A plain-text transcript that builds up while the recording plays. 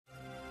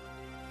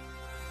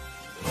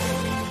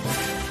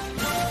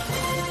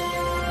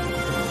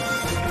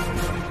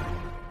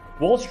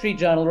Wall Street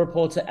Journal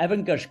reporter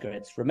Evan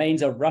Gershkovich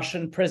remains a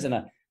Russian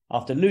prisoner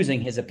after losing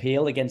his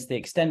appeal against the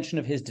extension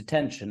of his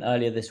detention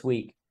earlier this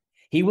week.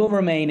 He will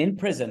remain in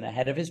prison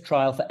ahead of his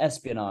trial for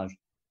espionage.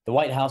 The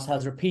White House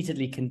has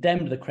repeatedly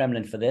condemned the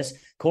Kremlin for this,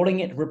 calling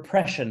it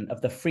repression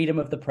of the freedom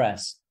of the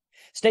press.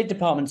 State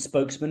Department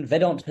spokesman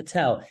Vedant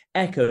Patel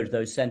echoed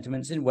those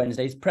sentiments in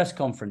Wednesday's press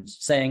conference,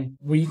 saying,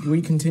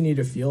 We continue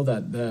to feel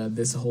that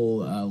this whole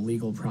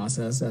legal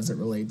process as it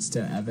relates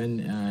to Evan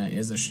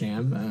is a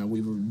sham.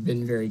 We've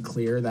been very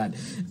clear that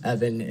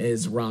Evan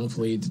is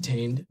wrongfully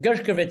detained.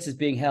 Gershkovich is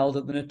being held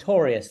at the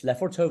notorious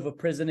Lefortovo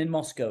prison in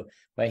Moscow,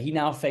 where he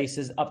now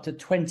faces up to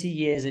 20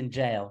 years in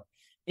jail.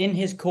 In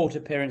his court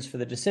appearance for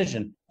the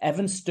decision,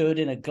 Evan stood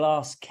in a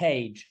glass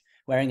cage,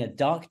 wearing a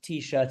dark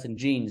T-shirt and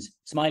jeans,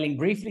 smiling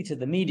briefly to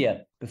the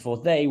media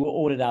before they were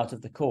ordered out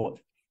of the court.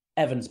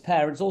 Evan's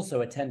parents also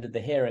attended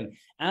the hearing,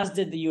 as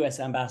did the U.S.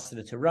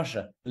 ambassador to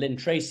Russia, Lynn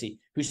Tracy,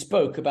 who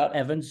spoke about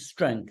Evan's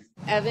strength.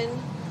 Evan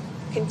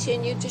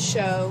continued to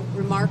show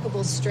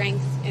remarkable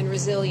strength and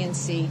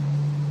resiliency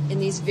in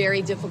these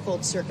very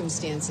difficult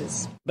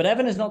circumstances. But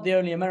Evan is not the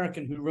only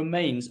American who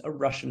remains a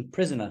Russian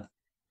prisoner.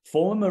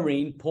 Former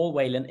Marine Paul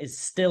Whelan is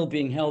still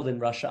being held in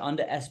Russia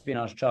under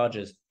espionage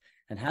charges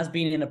and has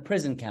been in a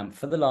prison camp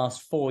for the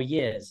last 4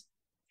 years.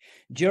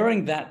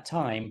 During that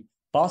time,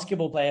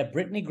 basketball player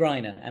Brittany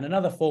Griner and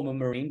another former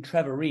Marine,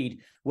 Trevor Reed,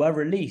 were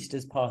released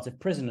as part of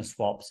prisoner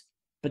swaps,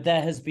 but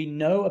there has been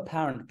no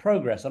apparent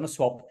progress on a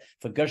swap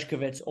for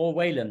Gershkovich or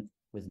Whelan,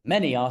 with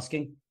many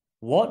asking,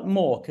 what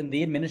more can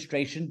the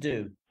administration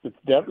do? It's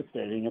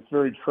devastating. It's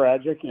very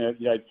tragic, and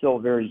I feel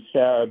very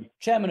sad.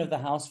 Chairman of the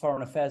House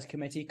Foreign Affairs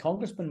Committee,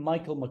 Congressman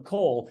Michael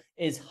McCaul,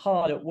 is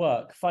hard at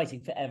work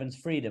fighting for Evan's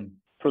freedom.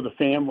 For the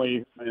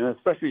family, and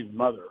especially his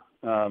mother,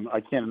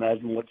 I can't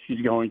imagine what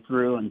she's going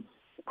through. And,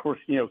 of course,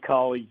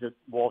 colleagues at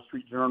Wall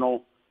Street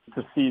Journal,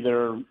 to see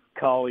their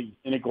colleague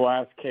in a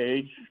glass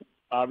cage,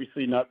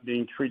 obviously not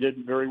being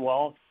treated very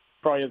well,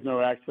 probably has no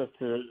access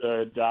to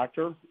a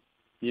doctor,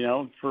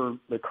 for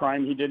the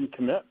crime he didn't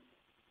commit.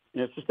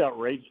 And it's just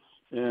outrageous.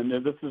 And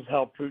this is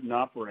how Putin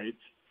operates.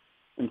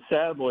 And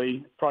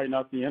sadly, probably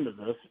not the end of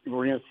this.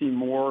 We're going to see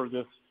more of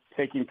this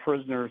taking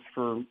prisoners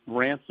for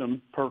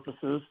ransom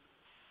purposes,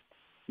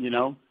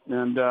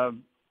 and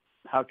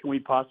how can we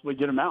possibly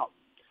get them out?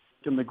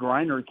 In the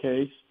Griner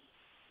case,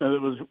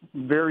 it was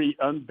very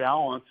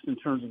unbalanced in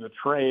terms of the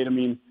trade. I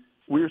mean,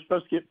 we were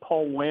supposed to get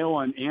Paul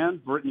Whelan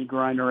and Brittany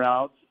Griner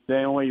out. They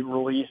only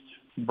released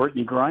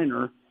Brittany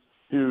Griner,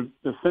 who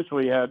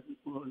essentially had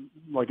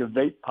like a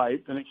vape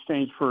pipe in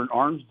exchange for an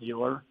arms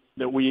dealer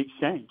that we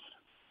exchanged.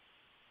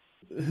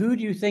 Who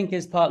do you think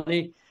is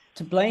partly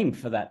to blame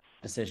for that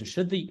decision?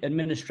 Should the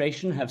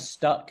administration have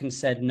stuck and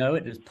said, no,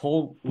 it is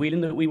Paul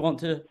Whelan that we want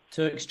to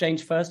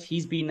exchange first?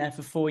 He's been there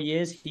for 4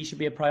 years. He should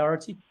be a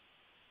priority.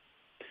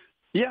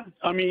 Yeah,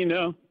 I mean,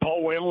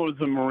 Paul Whelan was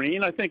a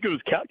Marine. I think it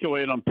was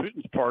calculated on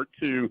Putin's part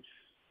to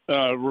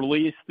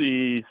release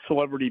the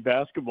celebrity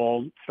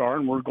basketball star,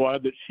 and we're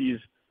glad that she's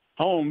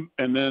home,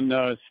 and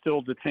then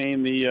still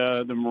detain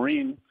the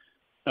Marine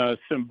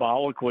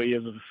symbolically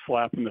as a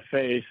slap in the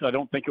face. I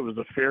don't think it was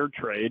a fair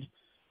trade.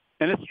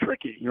 And it's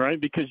tricky, right?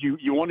 Because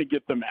you want to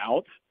get them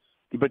out,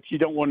 but you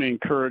don't want to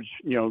encourage,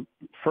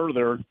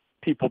 further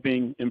people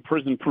being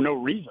imprisoned for no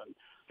reason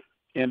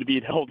and to be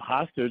held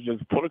hostage as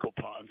political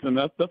pawns. And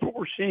that's what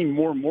we're seeing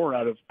more and more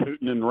out of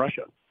Putin and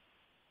Russia.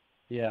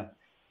 Yeah.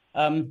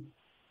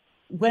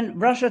 When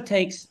Russia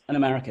takes an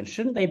American,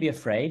 shouldn't they be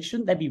afraid?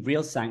 Shouldn't there be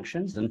real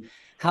sanctions? And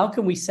how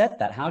can we set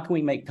that? How can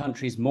we make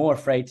countries more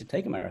afraid to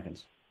take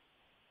Americans?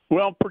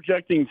 Well,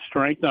 projecting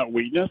strength, not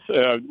weakness,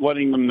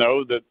 letting them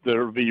know that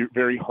there will be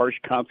very harsh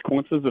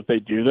consequences if they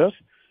do this,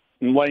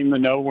 and letting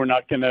them know we're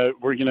going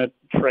to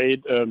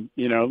trade,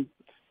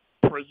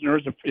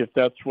 prisoners if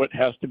that's what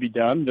has to be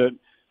done, that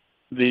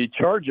the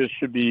charges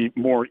should be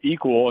more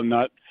equal and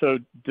not so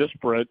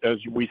disparate as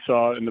we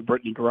saw in the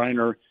Brittany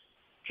Griner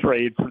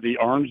trade for the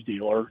arms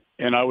dealer.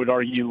 And I would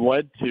argue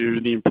led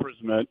to the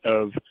imprisonment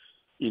of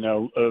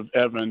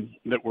Evan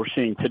that we're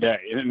seeing today.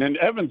 And in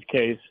Evan's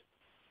case,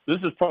 this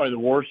is probably the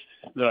worst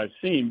that I've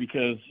seen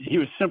because he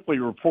was simply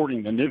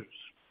reporting the news.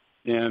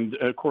 And,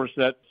 of course,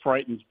 that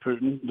frightens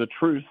Putin, the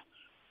truth.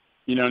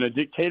 In a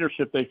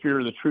dictatorship, they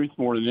fear the truth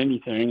more than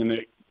anything, and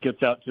it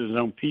gets out to his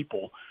own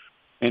people.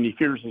 And he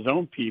fears his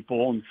own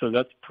people, and so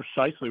that's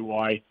precisely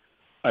why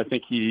I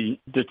think he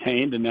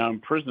detained and now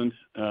imprisoned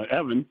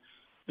Evan.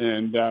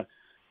 And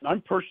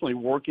I'm personally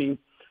working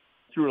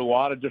through a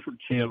lot of different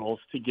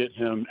channels to get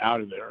him out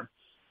of there.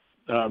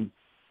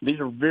 These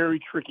are very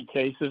tricky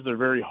cases. They're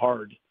very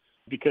hard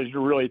because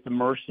you're really at the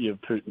mercy of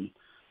Putin.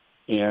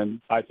 And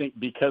I think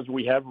because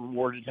we have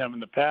rewarded him in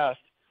the past,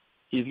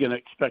 he's going to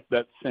expect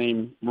that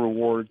same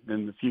reward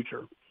in the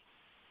future.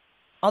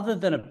 Other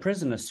than a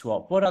prisoner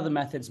swap, what other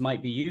methods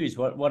might be used?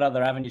 What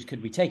other avenues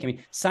could we take? I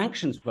mean,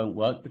 sanctions won't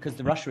work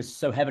because Russia is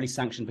so heavily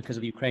sanctioned because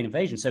of the Ukraine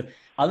invasion. So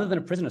other than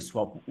a prisoner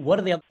swap, what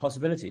are the other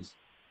possibilities?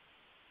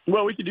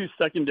 Well, we could do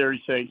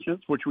secondary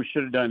sanctions, which we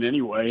should have done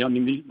anyway. I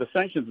mean, the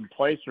sanctions in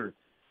place are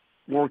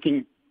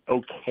working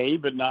okay,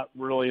 but not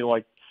really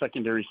like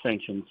secondary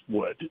sanctions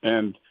would.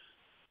 And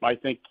I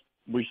think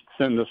we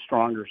should send a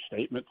stronger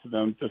statement to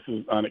them. This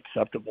is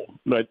unacceptable.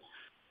 But,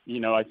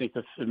 I think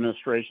this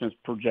administration has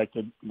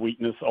projected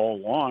weakness all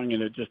along,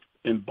 and it just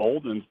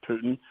emboldens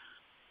Putin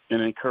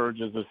and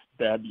encourages this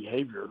bad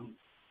behavior.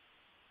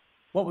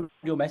 What would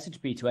your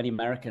message be to any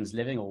Americans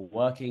living or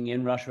working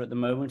in Russia at the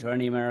moment, or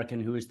any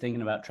American who is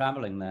thinking about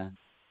traveling there?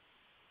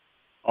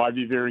 I'd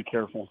be very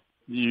careful.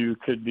 You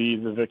could be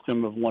the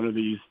victim of one of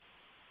these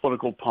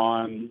political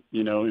pawn,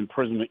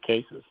 imprisonment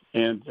cases.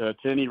 And to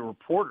any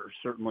reporter,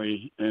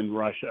 certainly in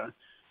Russia,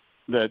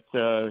 that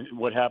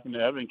what happened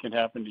to Evan can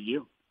happen to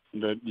you,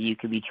 that you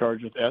could be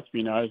charged with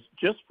espionage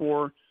just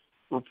for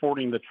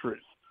reporting the truth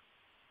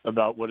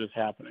about what is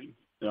happening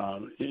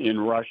in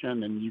Russia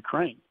and in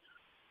Ukraine.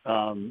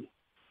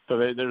 So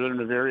they're in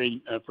a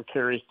very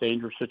precarious,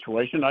 dangerous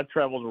situation. I've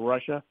traveled to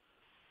Russia,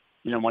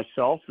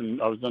 myself,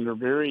 and I was under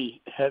very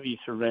heavy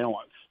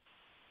surveillance.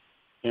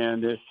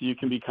 And if you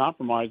can be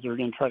compromised, they're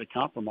going to try to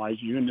compromise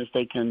you. And if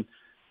they can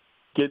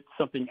get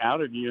something out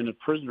of you in a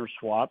prisoner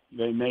swap,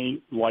 they may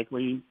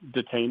likely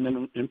detain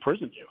and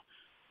imprison you.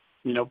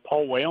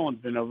 Paul Whelan's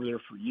been over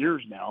there for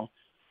years now.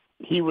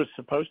 He was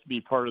supposed to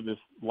be part of this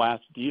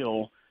last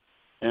deal,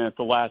 and at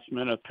the last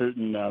minute,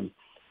 Putin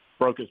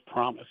broke his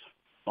promise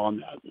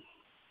on that.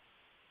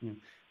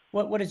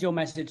 What is your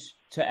message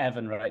to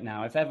Evan right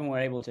now? If Evan were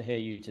able to hear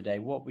you today,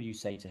 what would you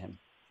say to him?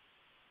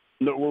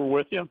 That we're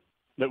with you,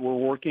 that we're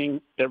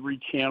working every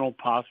channel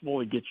possible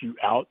to get you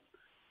out,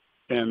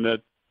 and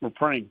that we're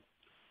praying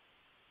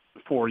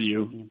for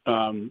you.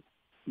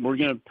 We're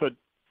going to put,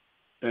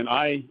 and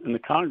I and the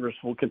Congress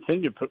will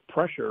continue to put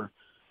pressure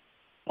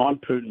on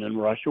Putin in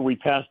Russia. We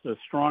passed a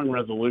strong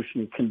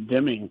resolution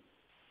condemning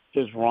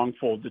his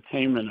wrongful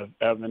detainment of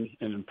Evan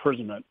and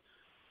imprisonment.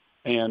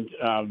 And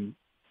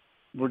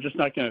we're just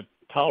not going to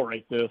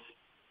tolerate this,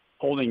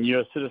 holding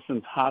U.S.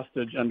 citizens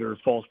hostage under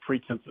false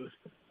pretenses.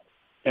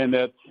 And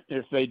that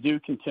if they do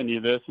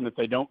continue this and if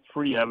they don't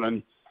free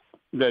Evan,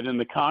 that in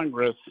the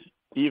Congress,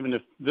 even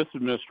if this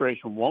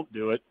administration won't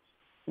do it,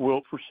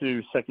 we'll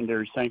pursue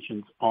secondary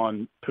sanctions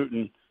on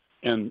Putin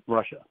and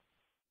Russia.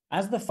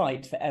 As the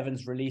fight for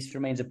Evan's release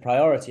remains a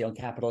priority on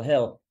Capitol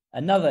Hill,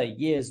 another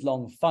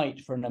years-long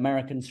fight for an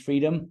American's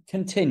freedom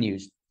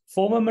continues.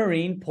 Former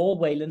Marine Paul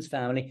Whelan's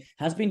family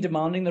has been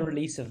demanding the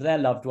release of their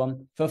loved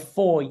one for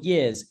 4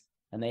 years,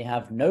 and they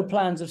have no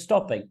plans of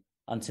stopping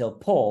until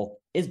Paul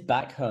is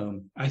back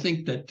home. I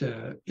think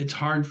that it's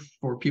hard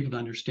for people to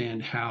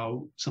understand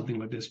how something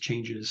like this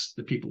changes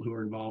the people who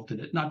are involved in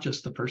it, not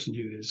just the person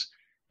who is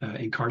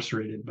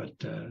incarcerated, but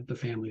the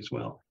family as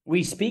well.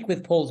 We speak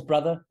with Paul's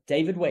brother,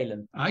 David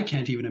Whelan. I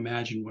can't even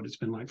imagine what it's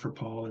been like for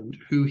Paul and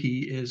who he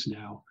is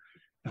now,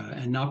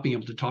 and not being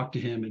able to talk to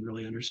him and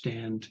really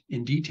understand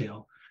in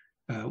detail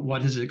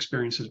what his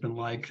experience has been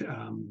like,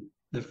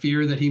 the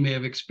fear that he may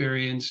have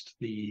experienced,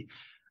 the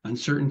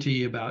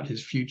uncertainty about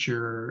his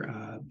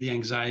future, the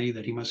anxiety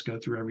that he must go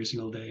through every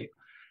single day.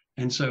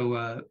 And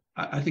so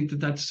I think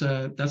that's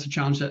a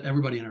challenge that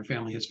everybody in our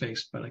family has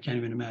faced, but I can't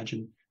even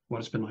imagine what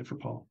it's been like for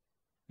Paul.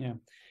 Yeah.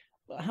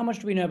 How much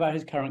do we know about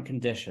his current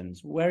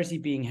conditions? Where is he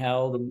being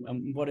held,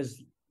 and what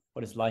is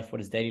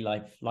daily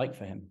life like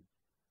for him?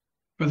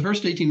 For the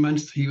first 18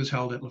 months, he was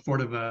held at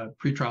Lefortovo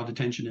pretrial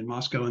detention in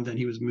Moscow, and then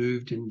he was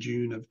moved in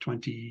June of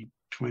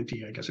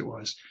 2020, I guess it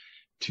was,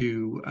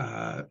 to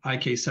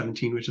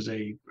IK-17, which is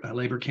a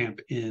labor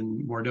camp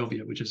in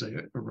Mordovia, which is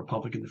a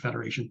republic in the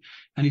Federation.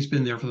 And he's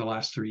been there for the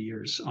last 3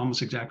 years,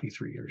 almost exactly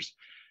 3 years.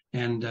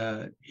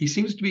 And he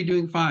seems to be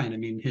doing fine. I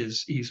mean,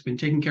 he's been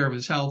taking care of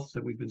his health,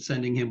 that we've been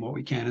sending him what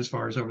we can as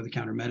far as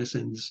over-the-counter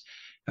medicines,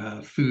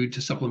 food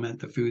to supplement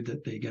the food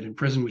that they get in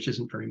prison, which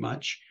isn't very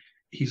much.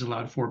 He's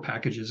allowed 4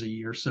 packages a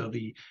year. So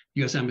the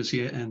U.S.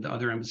 Embassy and the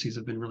other embassies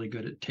have been really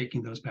good at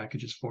taking those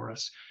packages for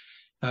us.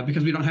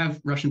 Because we don't have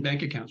Russian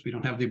bank accounts. We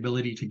don't have the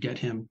ability to get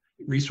him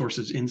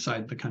resources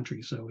inside the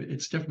country. So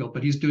it's difficult,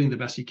 but he's doing the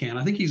best he can.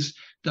 I think he's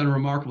done a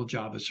remarkable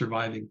job of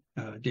surviving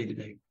day to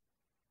day.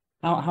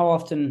 How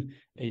often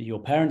are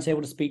your parents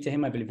able to speak to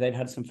him? I believe they've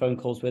had some phone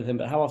calls with him,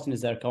 but how often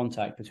is there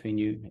contact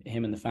between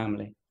him and the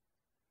family?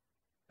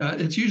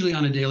 It's usually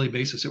on a daily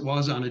basis. It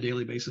was on a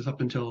daily basis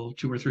up until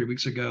 2 or 3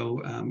 weeks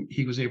ago.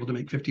 He was able to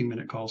make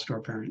 15-minute calls to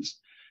our parents.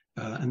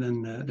 And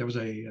then there was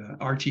a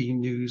RT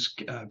News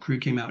crew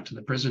came out to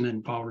the prison,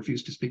 and Paul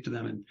refused to speak to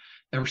them. And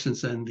ever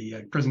since then,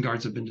 the prison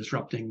guards have been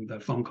disrupting the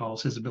phone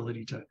calls, his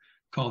ability to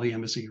call the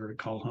embassy or to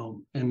call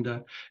home.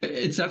 And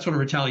it's that sort of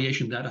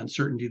retaliation, that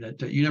uncertainty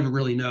that you never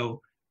really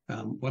know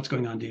what's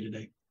going on day to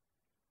day.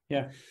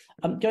 Yeah.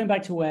 Going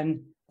back to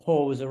when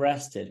Paul was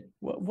arrested,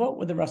 what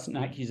were the Russian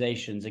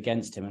accusations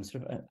against him, and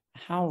sort of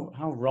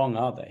how wrong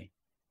are they?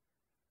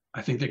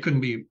 I think they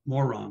couldn't be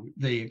more wrong.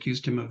 They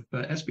accused him of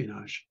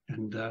espionage,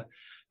 and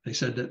they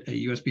said that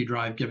a USB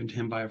drive given to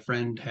him by a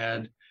friend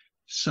had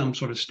some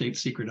sort of state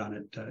secret on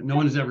it. No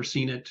one has ever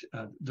seen it.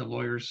 The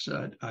lawyers,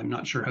 I'm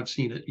not sure, have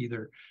seen it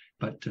either,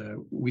 but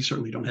we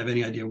certainly don't have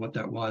any idea what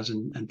that was.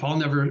 And Paul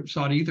never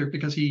saw it either,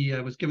 because he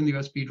was given the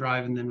USB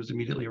drive and then was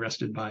immediately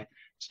arrested by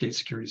state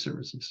security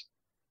services.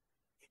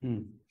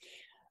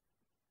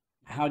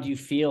 how do you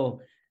feel,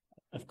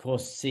 of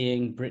course,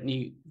 seeing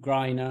Brittany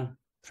Griner,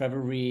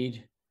 Trevor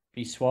Reed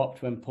be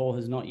swapped when Paul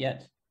has not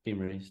yet been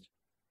released?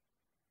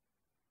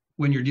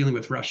 When you're dealing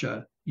with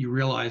Russia, you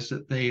realize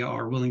that they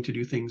are willing to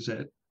do things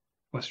that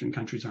Western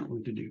countries aren't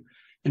willing to do,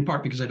 in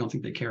part because I don't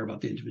think they care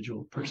about the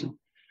individual person.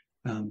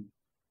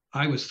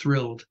 I was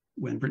thrilled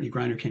when Brittany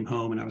Griner came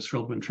home, and I was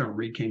thrilled when Trevor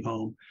Reed came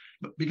home,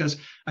 but because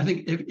I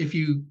think if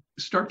you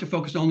start to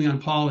focus only on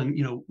Paul and,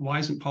 why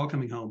isn't Paul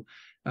coming home?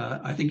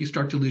 I think you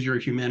start to lose your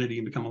humanity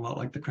and become a lot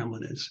like the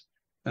Kremlin is.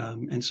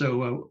 And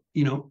so,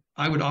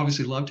 I would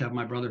obviously love to have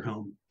my brother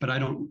home, but I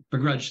don't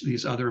begrudge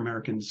these other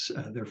Americans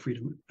their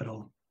freedom at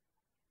all.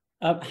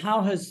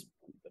 How has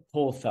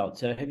Paul felt?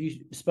 Have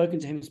you spoken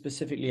to him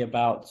specifically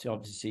about,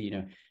 obviously,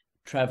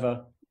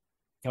 Trevor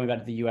coming back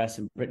to the US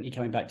and Brittany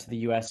coming back to the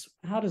US?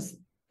 How does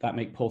that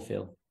make Paul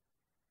feel?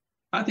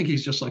 I think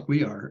he's just like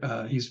we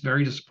are. He's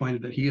very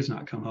disappointed that he has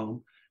not come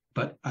home,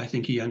 but I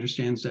think he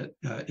understands that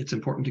it's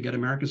important to get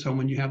Americans home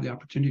when you have the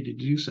opportunity to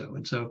do so.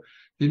 And so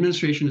the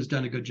administration has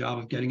done a good job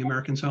of getting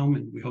Americans home,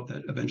 and we hope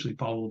that eventually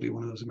Paul will be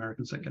one of those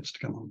Americans that gets to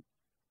come home.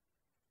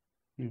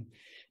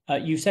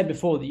 You said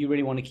before that you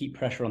really want to keep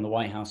pressure on the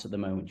White House at the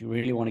moment. You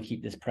really want to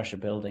keep this pressure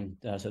building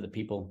so that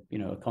people,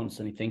 are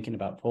constantly thinking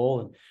about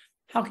Paul. And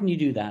how can you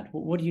do that?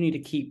 What do you need to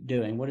keep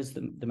doing? What is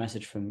the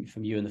message from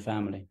you and the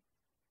family?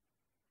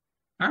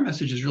 Our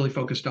message is really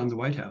focused on the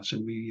White House,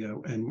 and we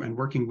and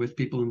working with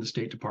people in the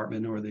State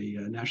Department or the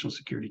National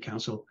Security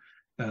Council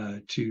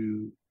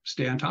to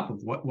stay on top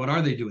of what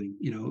are they doing?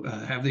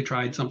 Have they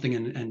tried something,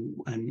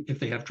 and if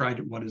they have tried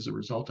it, what is the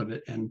result of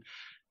it? And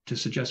to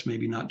suggest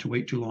maybe not to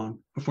wait too long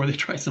before they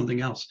try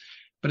something else.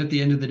 But at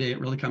the end of the day, it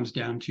really comes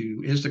down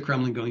to, is the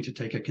Kremlin going to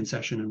take a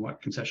concession, and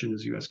what concession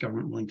is the U.S.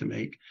 government willing to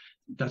make?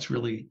 Those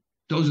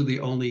are the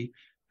only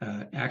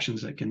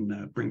actions that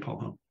can bring Paul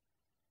home.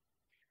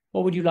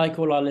 What would you like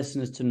all our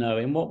listeners to know?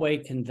 In what way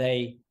can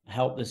they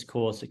help this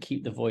cause to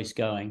keep the voice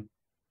going?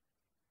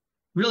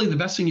 Really, the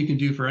best thing you can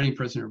do for any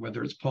prisoner,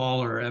 whether it's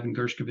Paul or Evan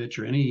Gershkovich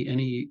or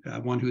any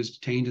one who is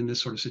detained in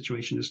this sort of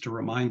situation, is to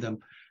remind them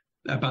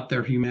about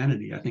their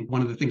humanity. I think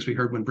one of the things we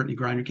heard when Brittany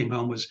Griner came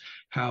home was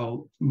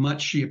how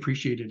much she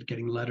appreciated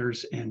getting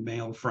letters and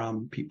mail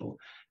from people.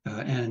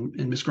 And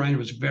Ms. Griner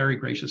was very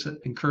gracious at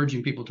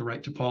encouraging people to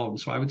write to Paul. And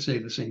so I would say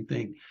the same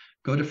thing.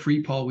 Go to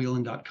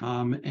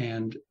freepaulwhelan.com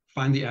and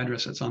find the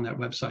address that's on that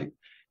website.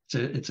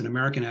 It's an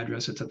American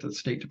address. It's at the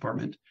State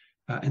Department.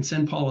 And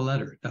send Paul a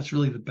letter. That's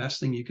really the best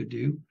thing you could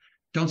do.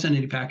 Don't send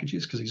any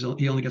packages because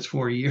he only gets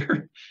 4 a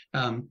year.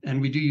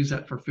 And we do use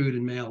that for food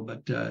and mail,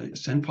 but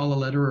send Paul a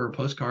letter or a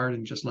postcard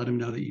and just let him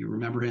know that you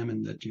remember him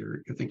and that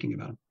you're thinking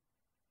about him.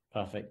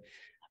 Perfect.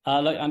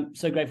 Look, I'm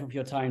so grateful for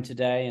your time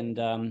today, and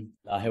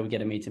I hope we get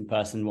to meet in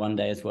person one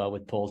day as well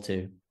with Paul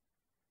too.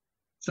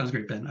 Sounds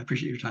great, Ben. I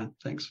appreciate your time.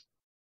 Thanks.